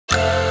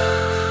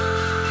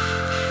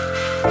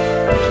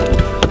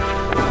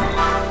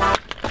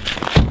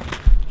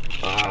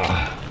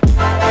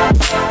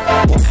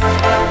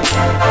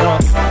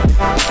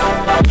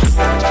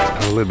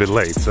little bit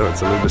late, so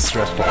it's a little bit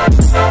stressful.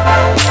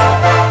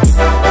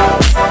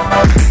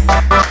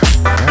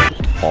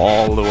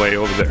 All the way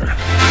over there.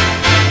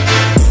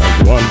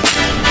 One.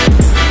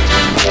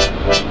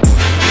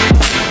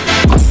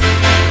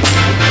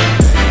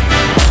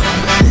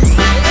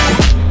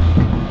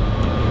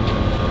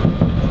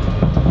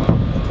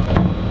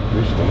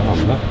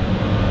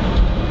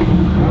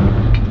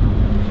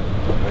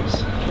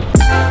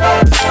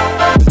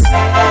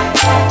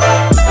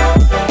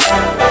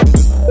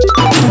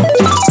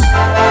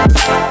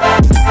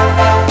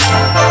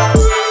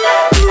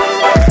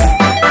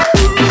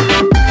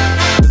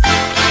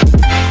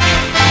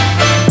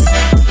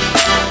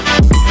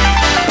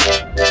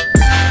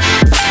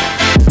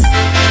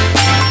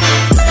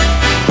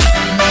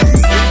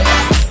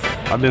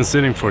 I've been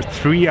sitting for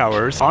 3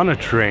 hours on a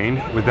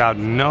train without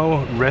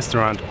no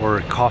restaurant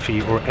or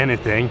coffee or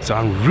anything, so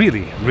I'm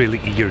really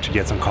eager to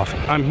get some coffee.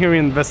 I'm here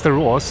in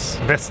Västerås.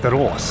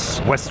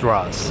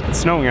 It's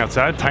snowing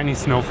outside, tiny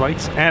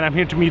snowflakes, and I'm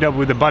here to meet up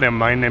with a buddy of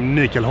mine named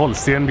Mikael,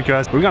 hollsten,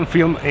 because we're gonna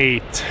film a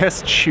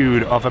test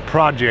shoot of a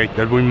project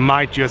that we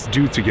might just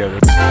do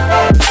together.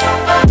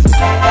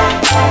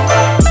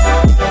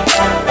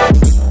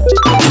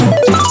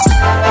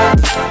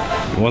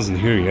 Wasn't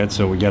here yet,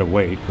 so we gotta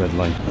wait, but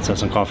like, let's have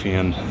some coffee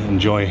and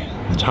enjoy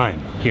the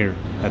time here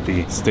at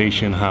the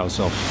station house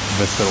of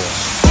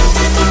Västerås.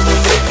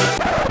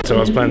 So I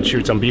was planning to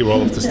shoot some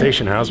b-roll of the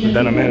station house, but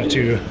then I managed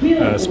to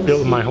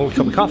spill my whole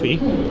cup of coffee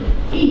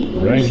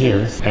right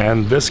here,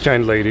 and this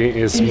kind lady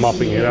is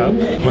mopping it up,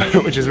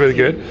 which is really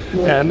good.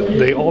 And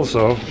they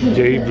also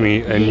gave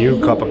me a new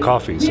cup of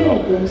coffee,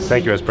 so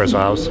thank you, Espresso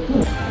House.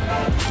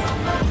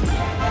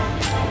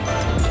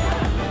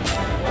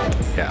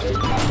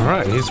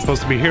 Alright, he's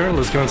supposed to be here.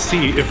 Let's go and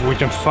see if we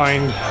can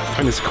find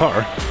his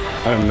car.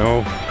 I don't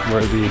know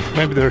where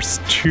maybe there's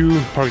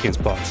 2 parking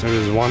spots.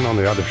 There's one on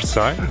the other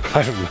side.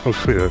 I have no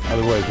clue.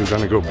 Otherwise we're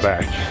gonna go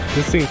back.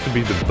 This seems to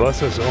be the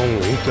buses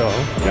only, so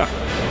yeah,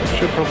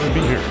 should probably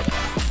be here.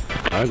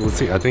 Alright, let's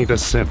see. I think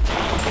that's him.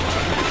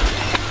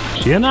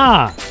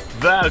 Tjena!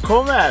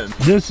 Välkommen!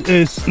 This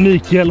is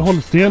Mikael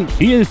Hollsten.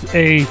 He is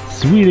a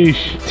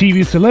Swedish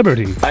TV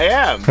celebrity. I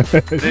am.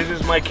 This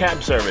is my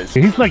cab service.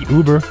 He's like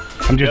Uber.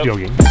 I'm just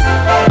joking.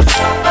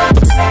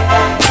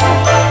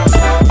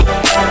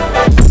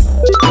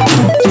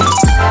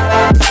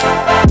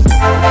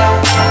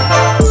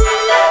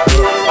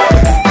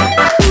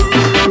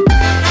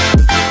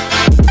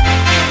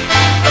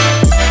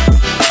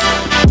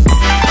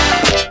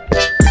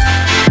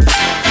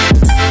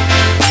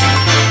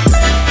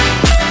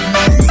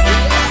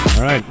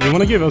 You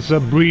want to give us a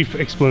brief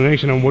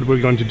explanation on what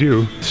we're going to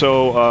do?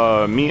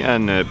 So me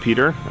and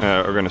Peter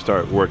are going to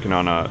start working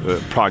on a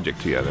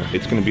project together.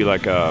 It's going to be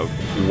like a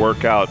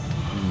workout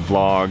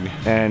vlog,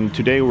 and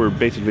today we're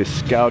basically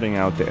scouting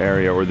out the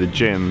area or the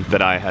gym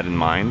that I had in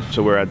mind.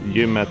 So we're at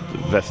Gymmet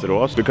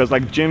Västerås, because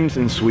like gyms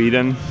in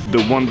Sweden,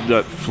 the ones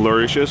that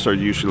flourishes are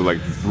usually like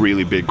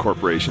really big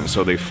corporations,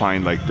 so they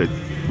find like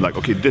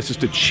okay, this is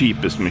the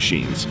cheapest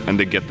machines, and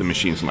they get the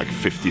machines in like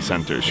 50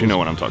 centers. You know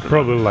what I'm talking about?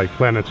 Probably like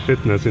Planet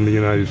Fitness in the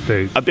United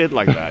States. A bit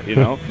like that, you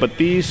know? But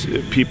these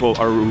people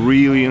are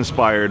really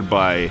inspired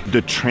by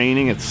the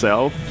training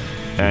itself,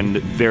 and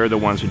they're the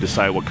ones who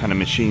decide what kind of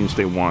machines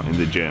they want in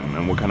the gym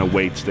and what kind of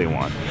weights they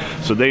want.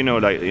 So they know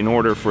that in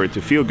order for it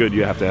to feel good,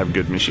 you have to have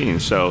good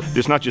machines. So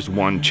there's not just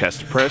one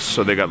chest press,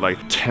 so they got like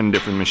 10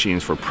 different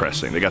machines for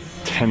pressing. They got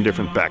 10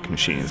 different back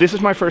machines. This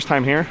is my first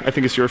time here. I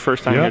think it's your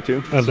first time here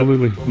too.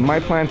 Absolutely. So my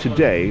plan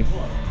today,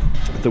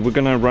 that we're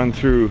gonna run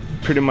through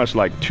pretty much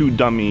like 2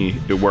 dummy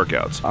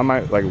workouts. I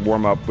might like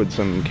warm up with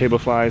some cable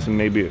flies and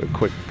maybe a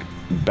quick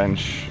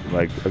bench,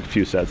 like a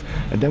few sets,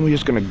 and then we're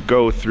just gonna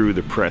go through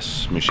the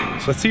press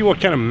machines. Let's see what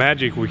kind of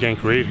magic we can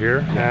create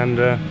here, and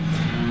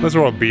let's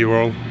roll a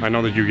B-roll. I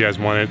know that you guys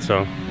want it,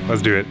 so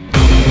let's do it.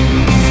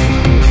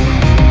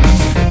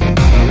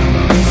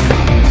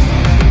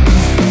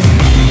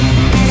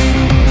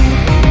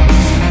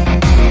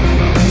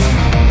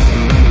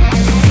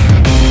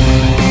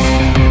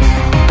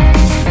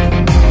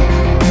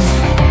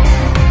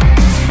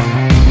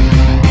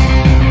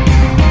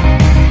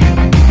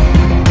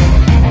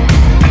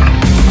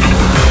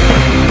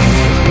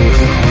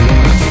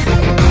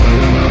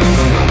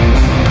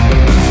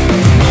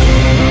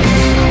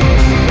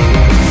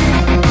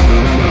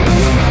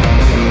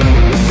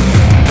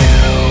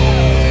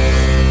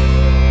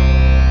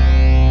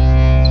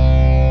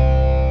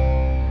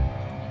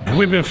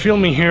 We've been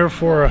filming here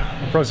for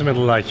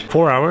approximately like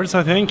 4 hours,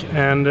 I think,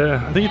 and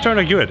I think it turned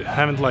out good. I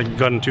haven't like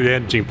gotten to the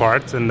editing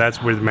parts, and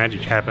that's where the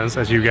magic happens,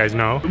 as you guys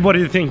know. What do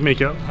you think,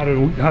 Mikael? How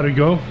do you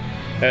go?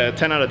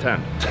 10 out of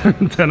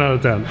 10. 10 out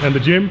of 10. And the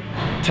gym?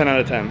 10 out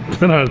of 10.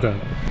 10 out of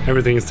 10.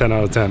 Everything is 10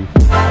 out of 10.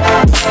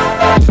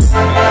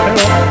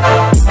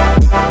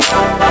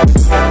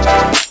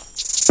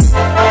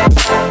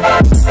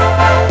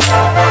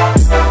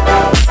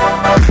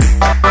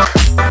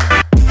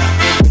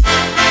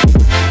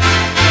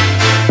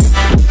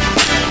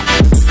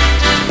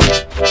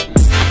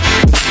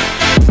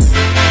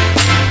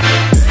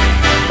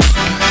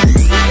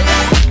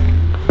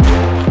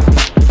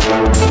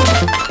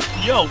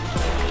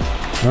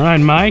 All right,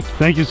 Mike,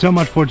 thank you so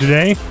much for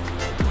today.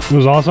 It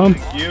was awesome.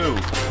 Thank you.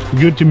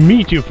 Good to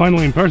meet you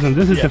finally in person.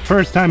 This is the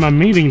first time I'm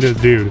meeting this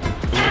dude. It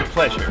was a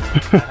pleasure.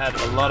 I had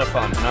a lot of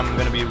fun, and I'm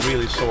gonna be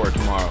really sore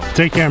tomorrow.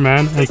 Take care,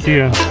 man. I see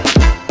you.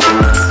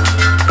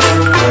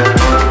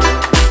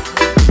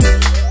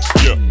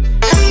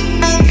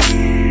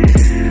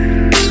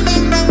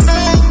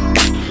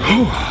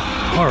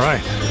 All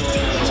right.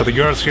 So the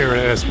girls here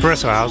at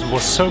Espresso House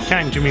was so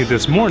kind to me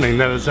this morning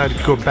that I decided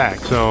to go back.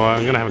 So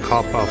I'm gonna have a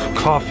cup of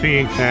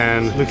coffee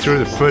and look through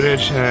the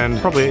footage and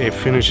probably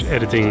finish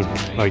editing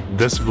like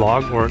this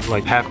vlog, or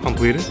like half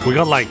completed. We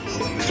got like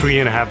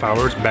 3.5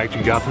 hours back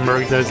to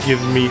Gothenburg. That's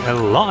given me a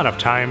lot of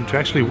time to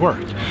actually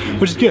work,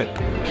 which is good.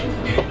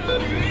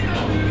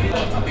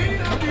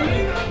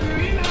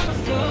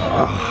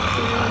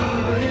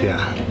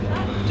 Yeah,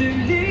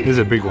 this is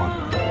a big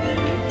one.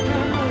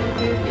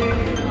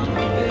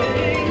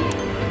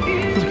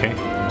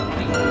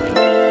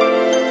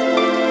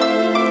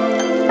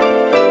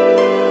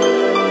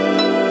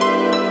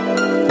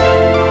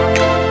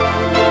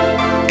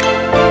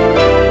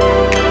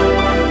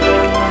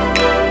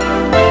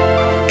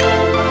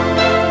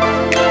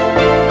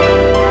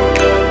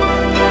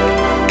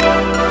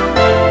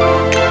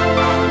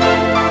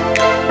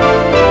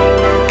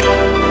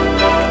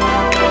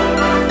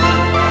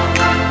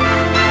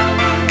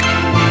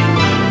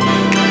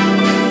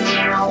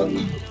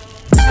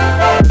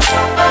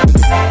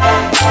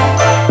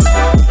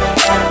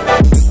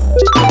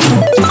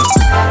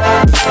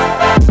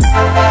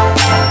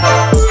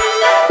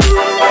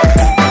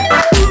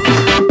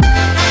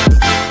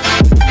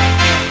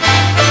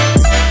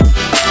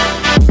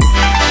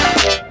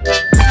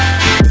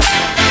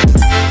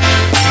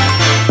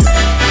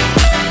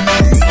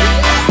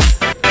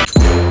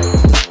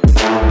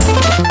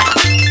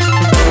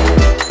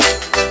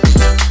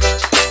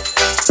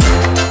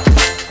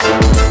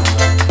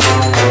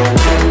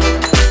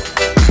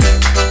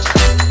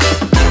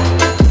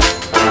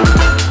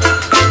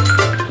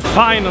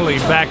 Finally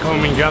back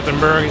home in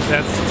Gothenburg.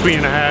 That's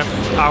 3.5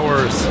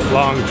 hours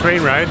long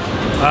train ride,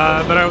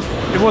 but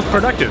it was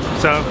productive,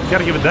 so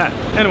gotta give it that.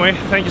 Anyway,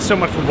 thank you so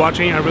much for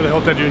watching. I really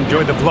hope that you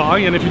enjoyed the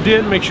vlog, and if you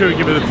did, make sure you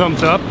give it a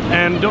thumbs up,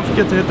 and don't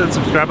forget to hit that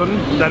subscribe button.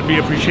 That'd be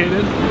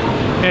appreciated.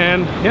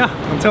 And yeah,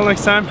 until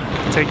next time,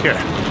 take care.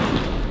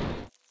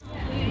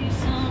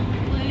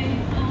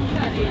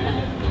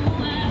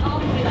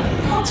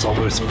 It's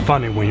always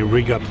funny when you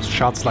rig up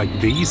shots like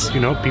these,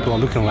 you know, people are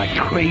looking like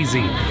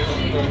crazy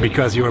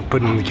because you are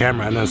putting the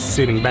camera and then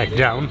sitting back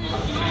down.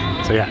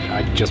 So yeah,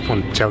 I just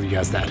want to tell you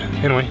guys that.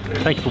 Anyway,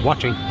 thank you for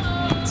watching.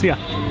 See ya.